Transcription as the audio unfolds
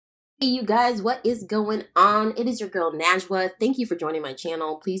Hey you guys, what is going on? It is your girl Najwa. Thank you for joining my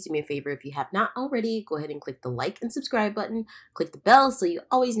channel. Please do me a favor, if you have not already, go ahead and click the like and subscribe button. Click the bell so you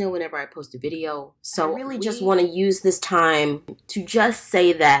always know whenever I post a video. So I really just want to use this time to just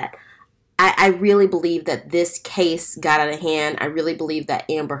say that I really believe that this case got out of hand. I really believe that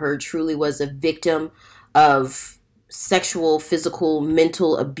Amber Heard truly was a victim of sexual, physical,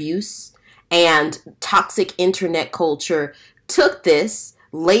 mental abuse, and toxic internet culture took this,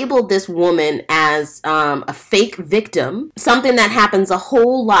 labeled this woman as a fake victim, something that happens a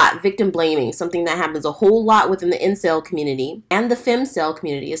whole lot, victim blaming, something that happens a whole lot within the incel community and the femcel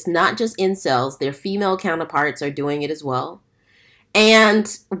community. It's not just incels, their female counterparts are doing it as well.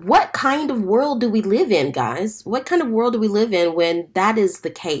 And what kind of world do we live in, guys? What kind of world do we live in when that is the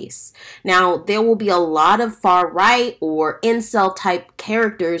case? Now, there will be a lot of far right or incel type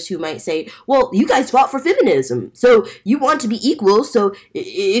characters who might say, well, you guys fought for feminism, so you want to be equal. So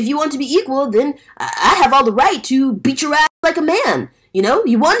if you want to be equal, then I have all the right to beat your ass like a man. You know,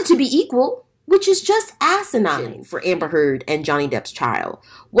 you wanted to be equal, which is just asinine for Amber Heard and Johnny Depp's trial.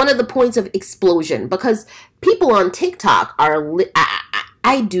 One of the points of explosion, because people on TikTok are,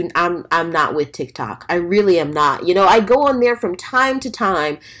 I'm not with TikTok. I really am not. You know, I go on there from time to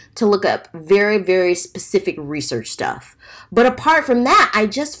time to look up very, very specific research stuff. But apart from that, I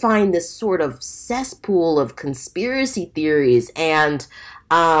just find this sort of cesspool of conspiracy theories and,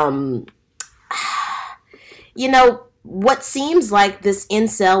 you know, what seems like this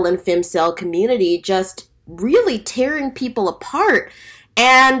incel and femcel community just really tearing people apart.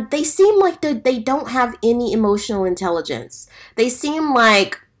 And they seem like they don't have any emotional intelligence. They seem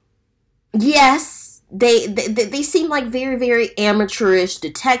like, yes, they seem like very, very amateurish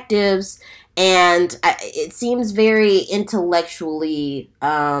detectives. And it seems very intellectually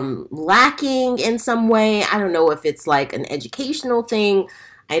lacking in some way. I don't know if it's like an educational thing.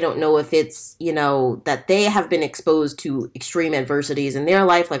 I don't know if it's, you know, that they have been exposed to extreme adversities in their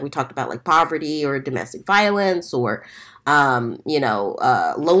life, like we talked about, like poverty or domestic violence or, you know,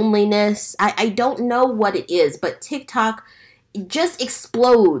 loneliness. I don't know what it is, but TikTok just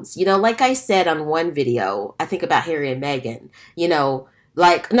explodes. You know, like I said on one video, I think about Harry and Meghan, you know,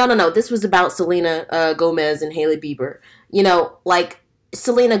 like, no, this was about Selena Gomez and Hailey Bieber. You know, like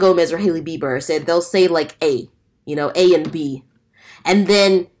Selena Gomez or Hailey Bieber said, they'll say like A, you know, A and B. And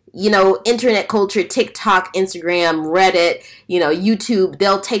then, you know, internet culture, TikTok, Instagram, Reddit, you know, YouTube,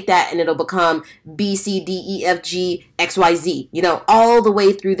 they'll take that and it'll become B, C, D, E, F, G, X, Y, Z, you know, all the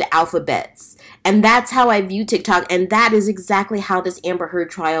way through the alphabets. And that's how I view TikTok. And that is exactly how this Amber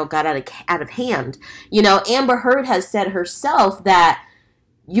Heard trial got out of hand. You know, Amber Heard has said herself that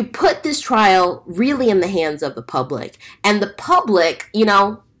you put this trial really in the hands of the public. And the public, you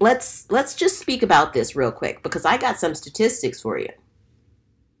know, let's just speak about this real quick because I got some statistics for you.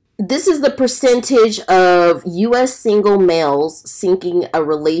 This is the percentage of U.S. single males seeking a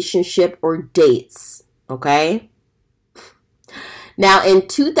relationship or dates, okay? Now, in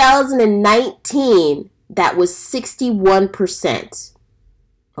 2019, that was 61%,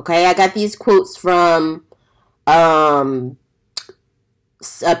 okay? I got these quotes from Pew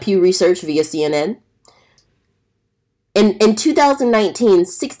Research via CNN. In 2019,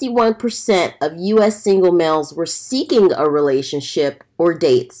 61% of U.S. single males were seeking a relationship or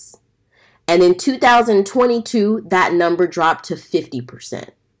dates. And in 2022, that number dropped to 50%.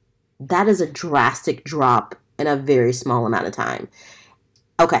 That is a drastic drop in a very small amount of time.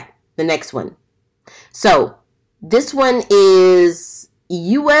 Okay, the next one. So this one is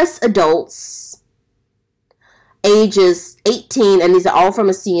U.S. adults ages 18, and these are all from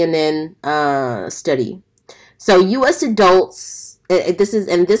a CNN study. So U.S. adults,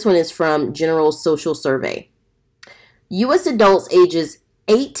 this one is from General Social Survey. U.S. adults ages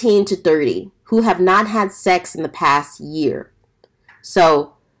 18 to 30 who have not had sex in the past year.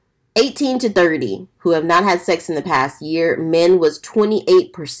 So 18 to 30 who have not had sex in the past year, men was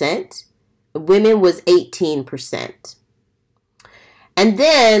 28%, women was 18%. And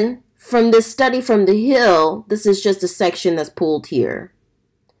then from this study from The Hill, this is just a section that's pulled here.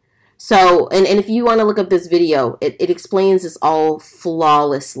 So, and if you want to look up this video, it explains this all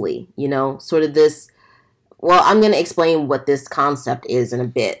flawlessly, you know, sort of this, well, I'm going to explain what this concept is in a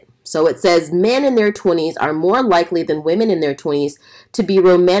bit. So it says men in their 20s are more likely than women in their 20s to be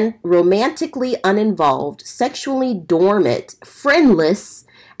romantically uninvolved, sexually dormant, friendless,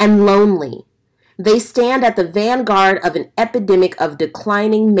 and lonely. They stand at the vanguard of an epidemic of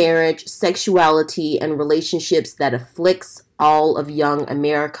declining marriage, sexuality, and relationships that afflicts all of young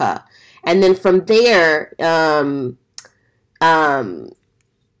America. And then from there,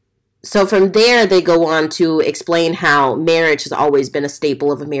 So from there, they go on to explain how marriage has always been a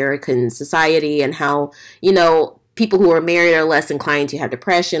staple of American society, and how, people who are married are less inclined to have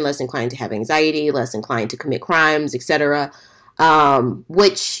depression, less inclined to have anxiety, less inclined to commit crimes, etc.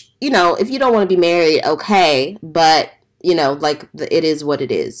 Which, if you don't want to be married, okay, but, it is what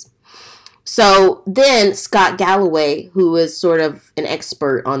it is. So then Scott Galloway, who is sort of an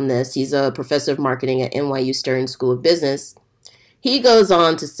expert on this, he's a professor of marketing at NYU Stern School of Business. He goes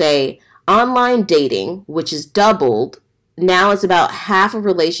on to say, online dating, which is doubled, now is about half of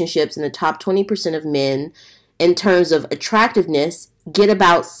relationships in the top 20% of men in terms of attractiveness, get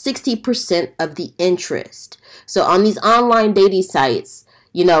about 60% of the interest. So on these online dating sites,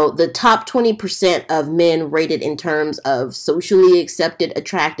 the top 20% of men rated in terms of socially accepted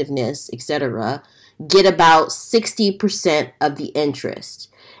attractiveness, etc., get about 60% of the interest.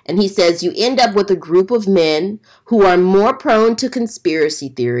 And he says you end up with a group of men who are more prone to conspiracy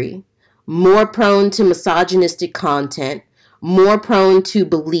theory, more prone to misogynistic content, more prone to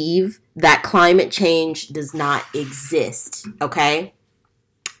believe that climate change does not exist. Okay?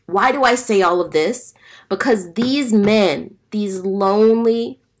 Why do I say all of this? Because these men, these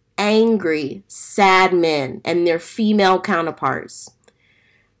lonely, angry, sad men and their female counterparts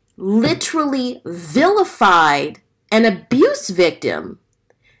literally vilified an abuse victim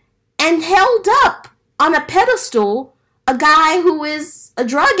and held up on a pedestal a guy who is a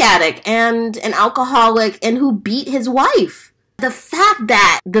drug addict and an alcoholic and who beat his wife. The fact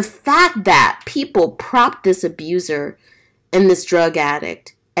that people prop this abuser and this drug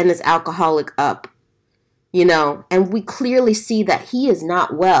addict and this alcoholic up, and we clearly see that he is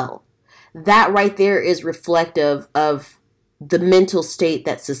not well. That right there is reflective of the mental state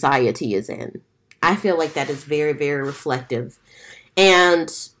that society is in. I feel like that is very, very reflective.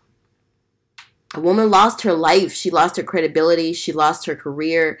 And a woman lost her life. She lost her credibility. She lost her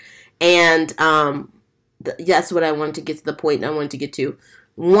career. And that's what I wanted to get to, the point I wanted to get to.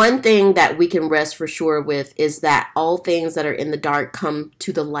 One thing that we can rest for sure with is that all things that are in the dark come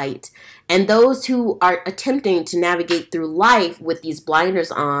to the light. And those who are attempting to navigate through life with these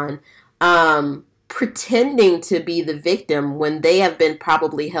blinders on, pretending to be the victim when they have been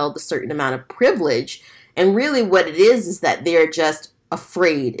probably held a certain amount of privilege. And really what it is that they're just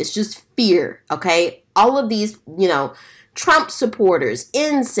afraid. It's just fear, okay? All of these, Trump supporters,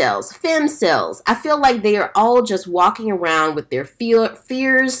 incels, femcels, I feel like they are all just walking around with their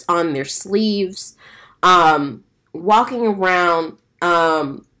fears on their sleeves, walking around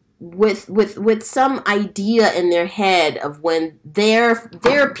with some idea in their head of when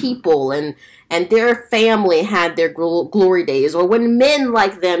their people and their family had their glory days, or when men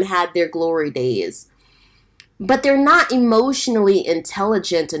like them had their glory days. But they're not emotionally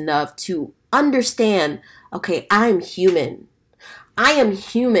intelligent enough to understand, okay, I'm human. I am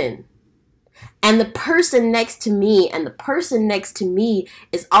human. And the person next to me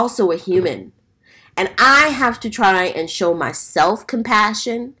is also a human. And I have to try and show myself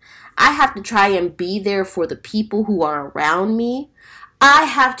compassion. I have to try and be there for the people who are around me. I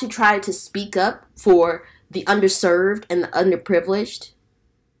have to try to speak up for the underserved and the underprivileged.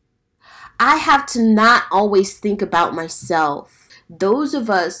 I have to not always think about myself. Those of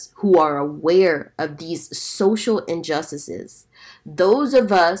us who are aware of these social injustices, those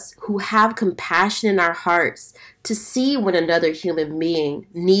of us who have compassion in our hearts to see when another human being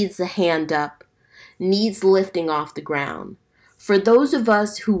needs a hand up, needs lifting off the ground, for those of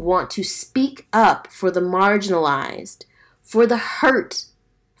us who want to speak up for the marginalized, for the hurt,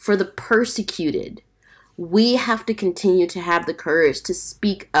 for the persecuted, we have to continue to have the courage to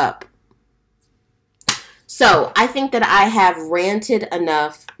speak up. So I think that I have ranted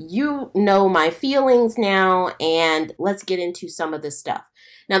enough. You know my feelings now, and let's get into some of this stuff.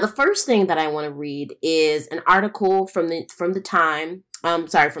 Now, the first thing that I want to read is an article from Time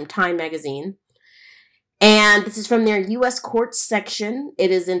magazine. And this is from their U.S. courts section.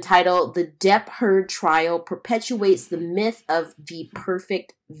 It is entitled, "The Depp Heard Trial Perpetuates the Myth of the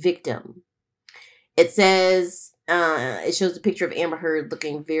Perfect Victim." It says, it shows a picture of Amber Heard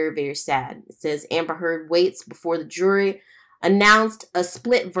looking very, very sad. It says, Amber Heard waits before the jury announced a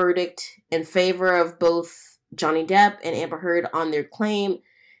split verdict in favor of both Johnny Depp and Amber Heard on their claim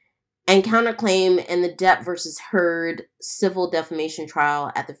and counterclaim in the Depp versus Heard civil defamation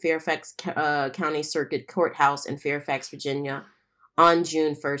trial at the Fairfax County Circuit Courthouse in Fairfax, Virginia on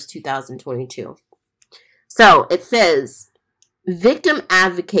June 1st, 2022. So it says, victim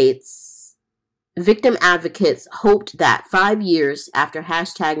advocates hoped that 5 years after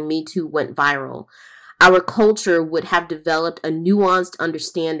 #MeToo went viral, our culture would have developed a nuanced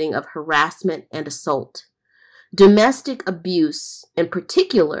understanding of harassment and assault. Domestic abuse, in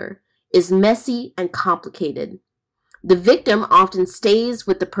particular, is messy and complicated. The victim often stays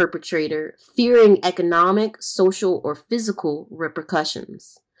with the perpetrator, fearing economic, social, or physical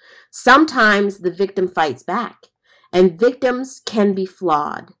repercussions. Sometimes the victim fights back, and victims can be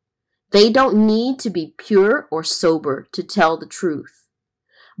flawed. They don't need to be pure or sober to tell the truth.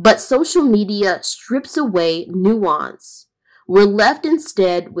 But social media strips away nuance. We're left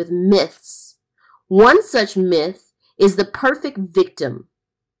instead with myths. One such myth is the perfect victim,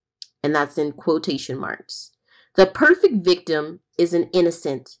 and that's in quotation marks. The perfect victim is an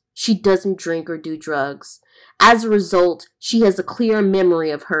innocent. She doesn't drink or do drugs. As a result, she has a clear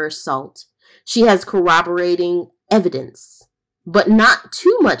memory of her assault. She has corroborating evidence, but not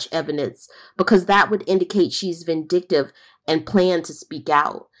too much evidence, because that would indicate she's vindictive and plan to speak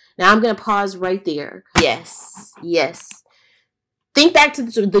out. Now I'm going to pause right there. Yes. Think back to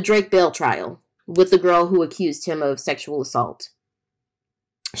the Drake Bell trial with the girl who accused him of sexual assault.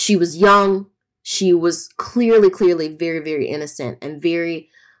 She was young. She was clearly very, very innocent and very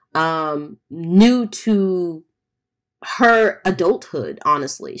new to her adulthood,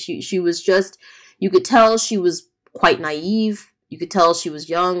 honestly. She was just, you could tell she was quite naive. You could tell she was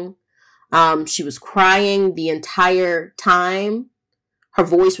young. She was crying the entire time. Her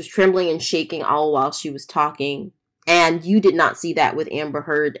voice was trembling and shaking all while she was talking. And you did not see that with Amber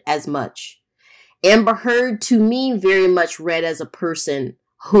Heard as much. Amber Heard, to me, very much read as a person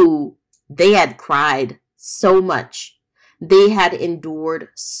who they had cried so much. They had endured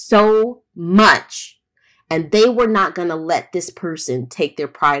so much. And they were not going to let this person take their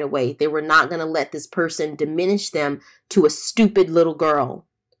pride away. They were not going to let this person diminish them to a stupid little girl.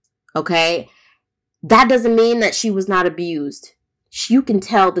 Okay? That doesn't mean that she was not abused. You can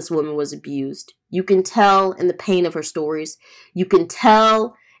tell this woman was abused. You can tell in the pain of her stories. You can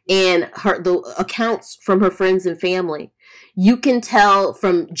tell in the accounts from her friends and family. You can tell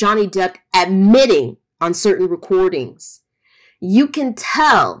from Johnny Depp admitting on certain recordings. You can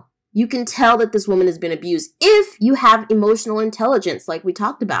tell that this woman has been abused if you have emotional intelligence like we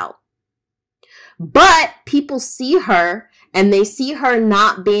talked about. But people see her and they see her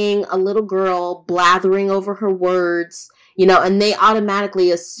not being a little girl blathering over her words, and they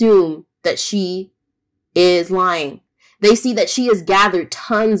automatically assume that she is lying. They see that she has gathered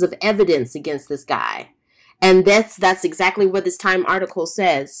tons of evidence against this guy. And that's exactly what this Time article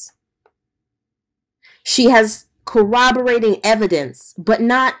says. She has corroborating evidence, but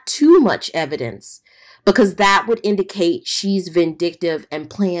not too much evidence, because that would indicate she's vindictive and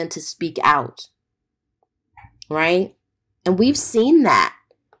plan to speak out. Right? And we've seen that.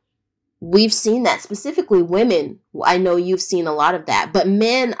 We've seen that, specifically women. I know you've seen a lot of that, but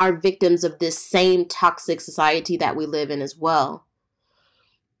men are victims of this same toxic society that we live in as well.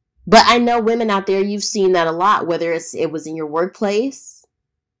 But I know women out there, you've seen that a lot, whether it was in your workplace.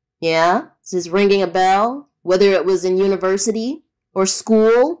 Yeah, is this ringing a bell? Whether it was in university or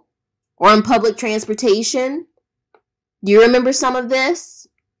school or in public transportation. Do you remember some of this?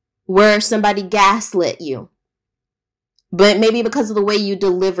 Where somebody gaslit you. But maybe because of the way you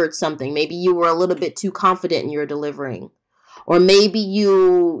delivered something. Maybe you were a little bit too confident in your delivering. Or maybe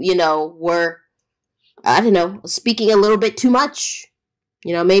you were, speaking a little bit too much.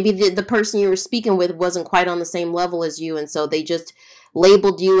 Maybe the person you were speaking with wasn't quite on the same level as you. And so they just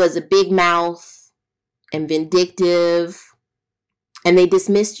labeled you as a big mouth and vindictive. And they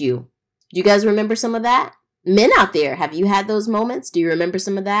dismissed you. Do you guys remember some of that? Men out there, have you had those moments? Do you remember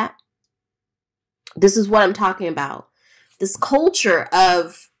some of that? This is what I'm talking about. This culture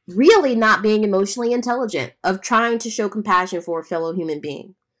of really not being emotionally intelligent, of trying to show compassion for a fellow human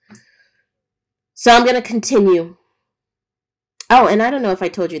being. So I'm going to continue. Oh, and I don't know if I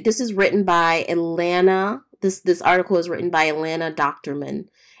told you, this is written by Ilana. This article is written by Ilana Doctorman,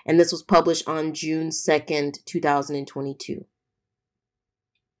 and this was published on June 2nd, 2022.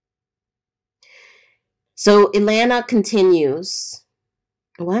 So Ilana continues.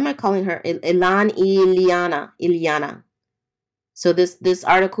 Why am I calling her Iliana? So this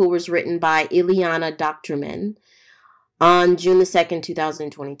article was written by Iliana Doctorman on June the 2nd,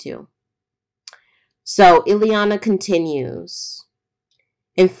 2022. So Iliana continues.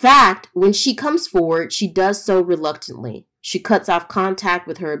 In fact, when she comes forward, she does so reluctantly. She cuts off contact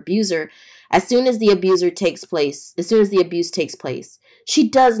with her abuser as soon as the abuse takes place. She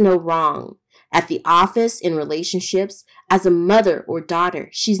does no wrong. At the office, in relationships, as a mother or daughter,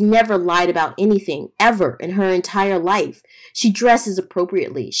 she's never lied about anything, ever, in her entire life. She dresses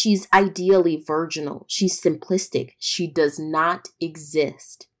appropriately. She's ideally virginal. She's simplistic. She does not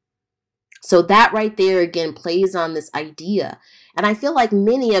exist. So that right there, again, plays on this idea. And I feel like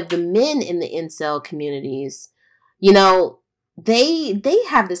many of the men in the incel communities, they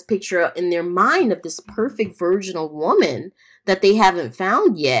have this picture in their mind of this perfect virginal woman that they haven't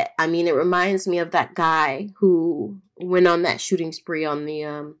found yet. I mean, it reminds me of that guy who went on that shooting spree on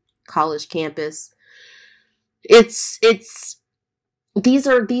the college campus. It's these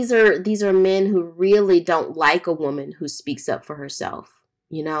are men who really don't like a woman who speaks up for herself,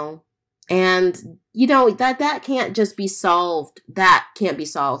 you know? And you know, that can't just be solved. That can't be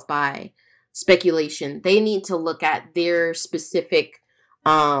solved by speculation. They need to look at their specific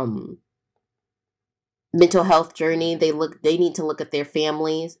mental health journey. They need to look at their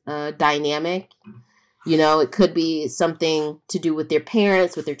family's dynamic. You know, it could be something to do with their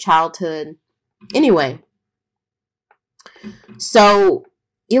parents, with their childhood. Anyway, so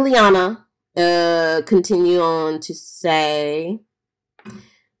Ileana continue on to say,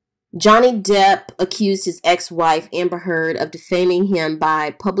 Johnny Depp accused his ex-wife Amber Heard of defaming him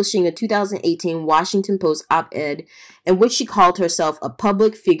by publishing a 2018 Washington Post op-ed in which she called herself a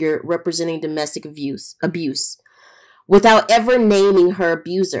public figure representing domestic abuse, without ever naming her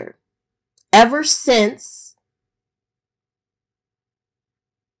abuser. Ever since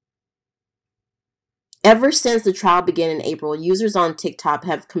the trial began in April, users on TikTok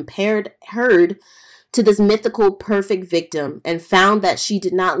have compared Heard to this mythical perfect victim and found that she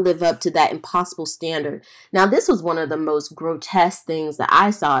did not live up to that impossible standard. Now, this was one of the most grotesque things that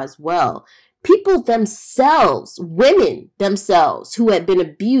I saw as well. People themselves, women themselves who had been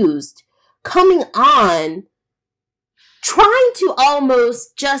abused, coming on, trying to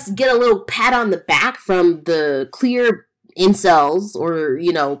almost just get a little pat on the back from the clear incels or,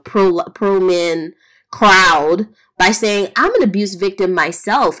 you know, pro-men crowd by saying, I'm an abuse victim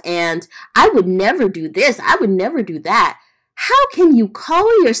myself and I would never do this, I would never do that. How can you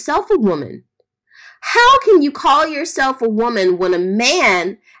call yourself a woman? How can you call yourself a woman when a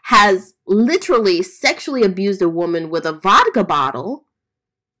man has literally sexually abused a woman with a vodka bottle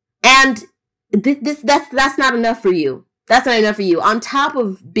and that's not enough for you? That's not enough for you. On top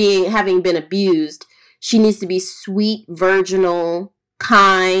of having been abused, she needs to be sweet, virginal,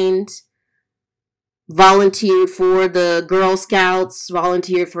 kind, volunteered for the Girl Scouts,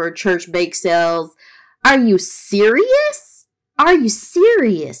 volunteered for church bake sales. Are you serious? Are you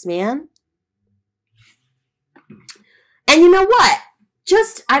serious, man? And you know what?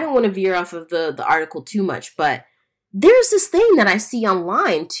 I don't want to veer off of the article too much, but there's this thing that I see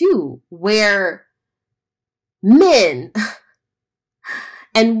online too, where men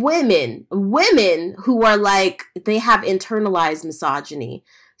and women who are like, they have internalized misogyny.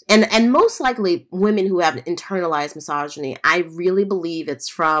 And most likely women who have internalized misogyny, I really believe it's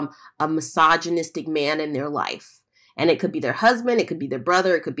from a misogynistic man in their life. And it could be their husband, it could be their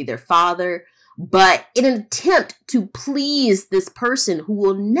brother, it could be their father. But in an attempt to please this person who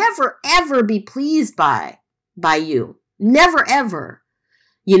will never, ever be pleased by you. Never, ever.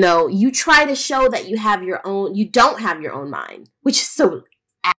 You know, you try to show that you don't have your own mind, which is so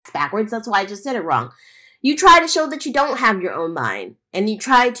ass backwards. That's why I just said it wrong. You try to show that you don't have your own mind, and you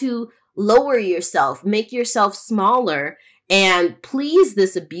try to lower yourself, make yourself smaller, and please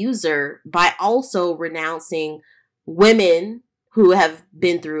this abuser by also renouncing women who have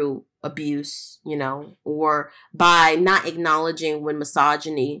been through abuse, you know, or by not acknowledging when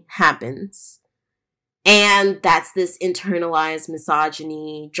misogyny happens. And that's this internalized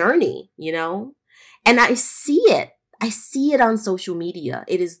misogyny journey, you know, and I see it. I see it on social media.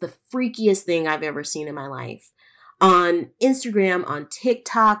 It is the freakiest thing I've ever seen in my life. On Instagram, on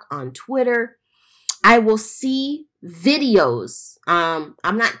TikTok, on Twitter, I will see videos. I'm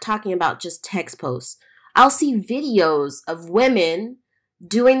not talking about just text posts. I'll see videos of women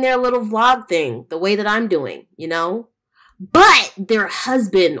doing their little vlog thing, the way that I'm doing, you know? But their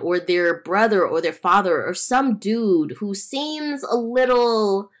husband or their brother or their father or some dude who seems a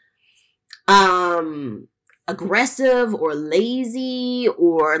little aggressive or lazy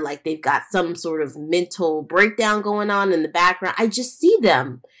or like they've got some sort of mental breakdown going on in the background. I just see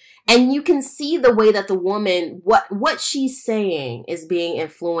them. And you can see the way that the woman, what she's saying is being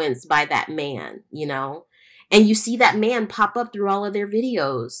influenced by that man, you know? And you see that man pop up through all of their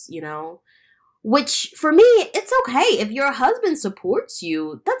videos, you know? Which, for me, it's okay. If your husband supports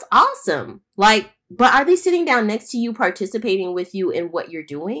you, that's awesome. Like, but are they sitting down next to you, participating with you in what you're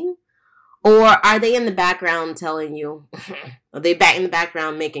doing? Or are they in the background telling you, are they back in the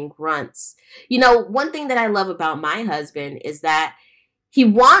background making grunts? You know, one thing that I love about my husband is that he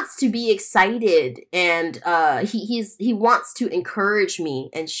wants to be excited, and he wants to encourage me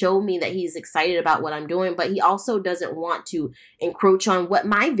and show me that he's excited about what I'm doing, but he also doesn't want to encroach on what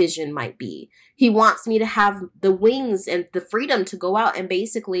my vision might be. He wants me to have the wings and the freedom to go out and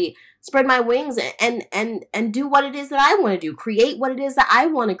basically spread my wings and do what it is that I want to do, create what it is that I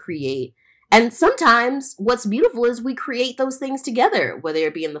want to create. And sometimes what's beautiful is we create those things together, whether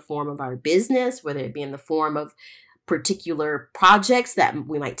it be in the form of our business, whether it be in the form of particular projects that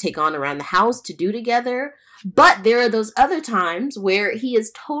we might take on around the house to do together. But there are those other times where he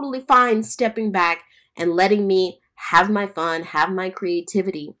is totally fine stepping back and letting me have my fun, have my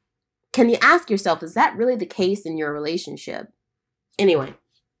creativity. Can you ask yourself, is that really the case in your relationship? Anyway,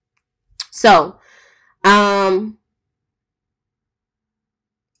 so,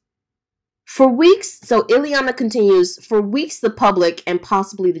 for weeks, so Ileana continues, for weeks the public and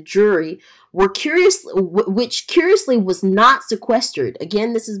possibly the jury were curious, which curiously was not sequestered.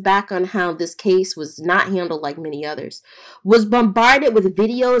 Again, this is back on how this case was not handled like many others. Was bombarded with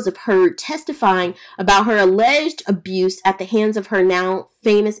videos of her testifying about her alleged abuse at the hands of her now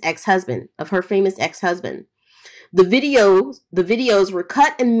famous ex-husband, The videos were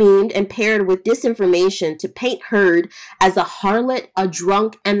cut and memed and paired with disinformation to paint Heard as a harlot, a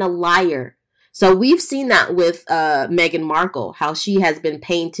drunk, and a liar. So we've seen that with Meghan Markle, how she has been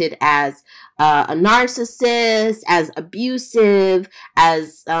painted as a narcissist, as abusive,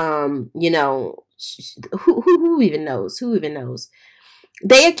 as, you know, who even knows? Who even knows?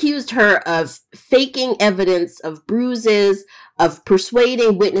 They accused her of faking evidence of bruises, of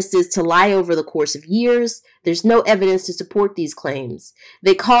persuading witnesses to lie over the course of years. There's no evidence to support these claims.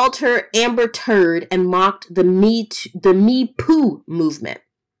 They called her Amber Turd and mocked the Me Poo movement.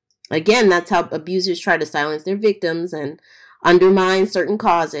 Again, that's how abusers try to silence their victims and undermine certain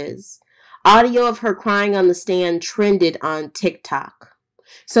causes. Audio of her crying on the stand trended on TikTok.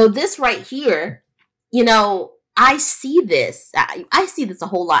 So this right here, you know, I see this. I see this a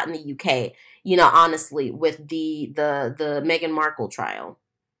whole lot in the UK, you know, honestly, with the Meghan Markle trial.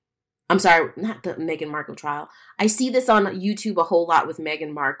 I'm sorry, not the Meghan Markle trial. I see this on YouTube a whole lot with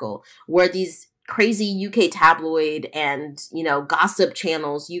Meghan Markle, where these crazy UK tabloid and, you know, gossip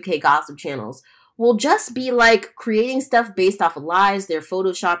channels, UK gossip channels, will just be like creating stuff based off of lies. They're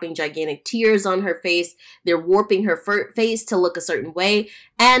photoshopping gigantic tears on her face. They're warping her face to look a certain way.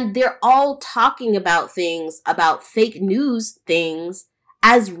 And they're all talking about things, about fake news things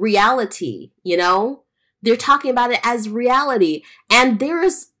as reality, you know? They're talking about it as reality. And there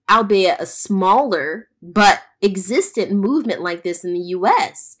is, albeit a smaller but existent movement like this in the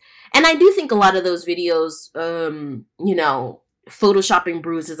US. And I do think a lot of those videos, you know, photoshopping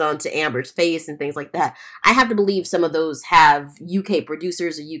bruises onto Amber's face and things like that, I have to believe some of those have UK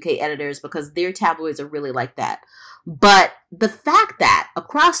producers or UK editors because their tabloids are really like that. But the fact that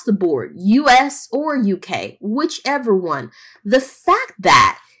across the board, US or UK, whichever one, the fact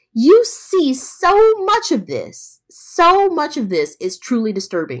that you see so much of this is truly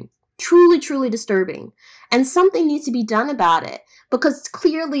disturbing. Truly, truly disturbing. And something needs to be done about it because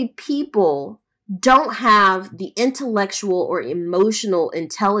clearly people don't have the intellectual or emotional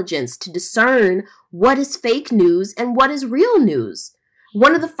intelligence to discern what is fake news and what is real news.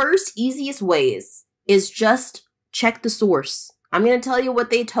 One of the first easiest ways is just check the source. I'm going to tell you what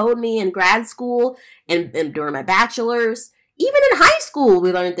they told me in grad school and during my bachelor's. Even in high school,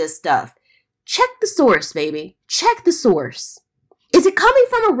 we learned this stuff. Check the source, baby. Check the source. Is it coming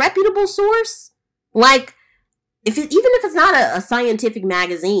from a reputable source? Like, even if it's not a scientific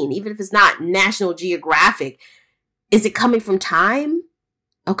magazine, even if it's not National Geographic, is it coming from Time?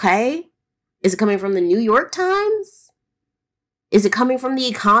 Okay. Is it coming from the New York Times? Is it coming from The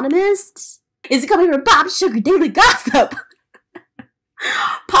Economist? Is it coming from Pop Sugar Daily Gossip?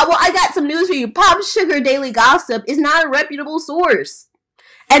 Well, I got some news for you. Pop Sugar Daily Gossip is not a reputable source.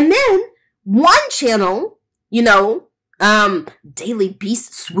 And then one channel, you know, Daily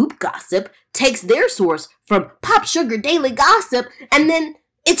Beast Swoop Gossip takes their source from Pop Sugar Daily Gossip, and then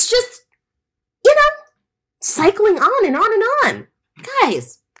it's just, you know, cycling on and on and on.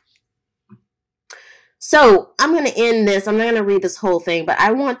 Guys. So I'm going to end this. I'm not going to read this whole thing, but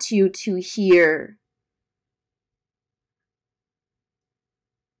I want you to hear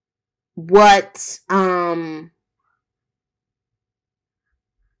what, kind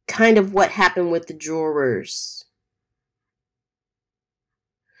of what happened with the jurors.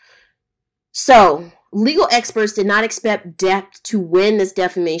 So, legal experts did not expect Depp to win this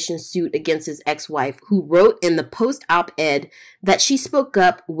defamation suit against his ex-wife, who wrote in the post-op ed that she spoke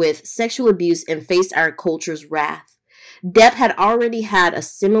up with sexual abuse and faced our culture's wrath. Depp had already had a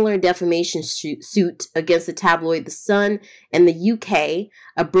similar defamation suit against the tabloid The Sun in the UK.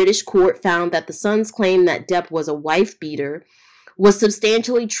 A British court found that The Sun's claim that Depp was a wife beater was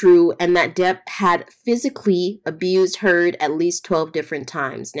substantially true, and that Depp had physically abused Heard at least 12 different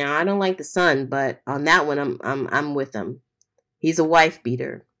times. Now, I don't like The Sun, but on that one, I'm with him. He's a wife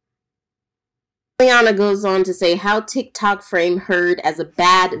beater. Liana goes on to say how TikTok framed Heard as a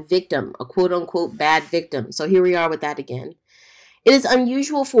bad victim, a quote-unquote bad victim. So here we are with that again. It is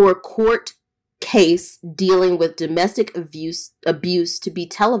unusual for a court case dealing with domestic abuse to be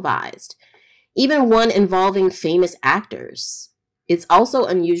televised, even one involving famous actors. It's also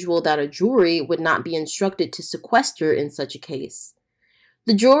unusual that a jury would not be instructed to sequester in such a case.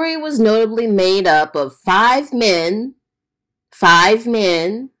 The jury was notably made up of 5 men,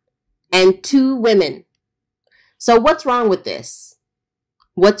 and 2 women. So what's wrong with this?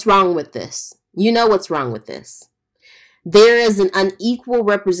 What's wrong with this? You know what's wrong with this. There is an unequal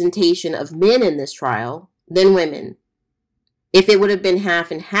representation of men in this trial than women. If it would have been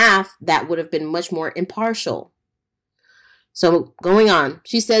half and half, that would have been much more impartial. So going on,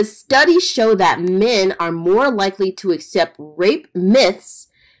 she says studies show that men are more likely to accept rape myths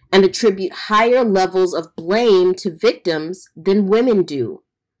and attribute higher levels of blame to victims than women do.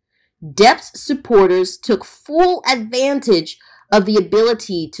 Depp's supporters took full advantage of the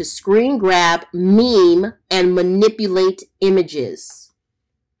ability to screen grab, meme, and manipulate images.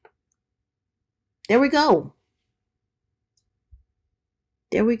 There we go.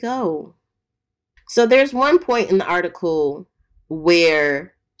 There we go. So there's one point in the article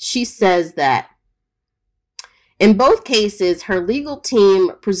where she says that in both cases, her legal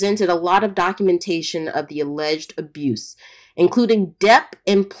team presented a lot of documentation of the alleged abuse, including Depp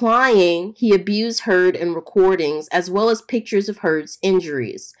implying he abused Heard in recordings, as well as pictures of Heard's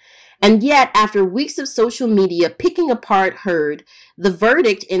injuries. And yet, after weeks of social media picking apart Heard, the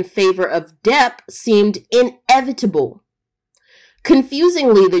verdict in favor of Depp seemed inevitable.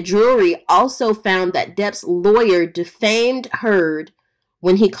 Confusingly, the jury also found that Depp's lawyer defamed Heard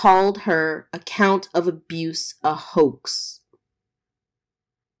when he called her account of abuse a hoax.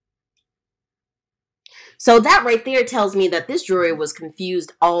 So that right there tells me that this jury was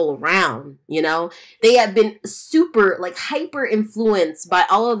confused all around, you know? They had been super, hyper influenced by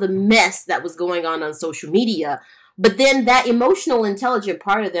all of the mess that was going on social media. But then that emotional, intelligent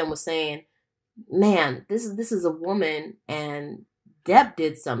part of them was saying, man, this is a woman, and Depp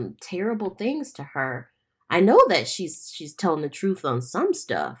did some terrible things to her. I know that she's telling the truth on some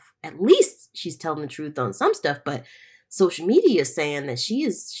stuff. At least she's telling the truth on some stuff, but social media is saying that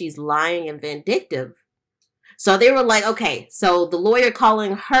she's lying and vindictive. So they were like, okay, so the lawyer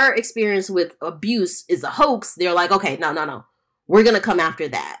calling her experience with abuse is a hoax. They're like, okay, no. We're going to come after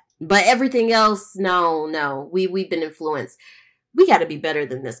that. But everything else, no. We've been influenced. We got to be better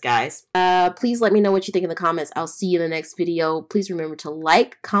than this, guys. Please let me know what you think in the comments. I'll see you in the next video. Please remember to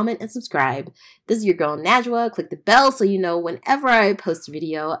like, comment, and subscribe. This is your girl, Najwa. Click the bell so you know whenever I post a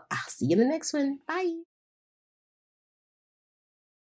video. I'll see you in the next one. Bye.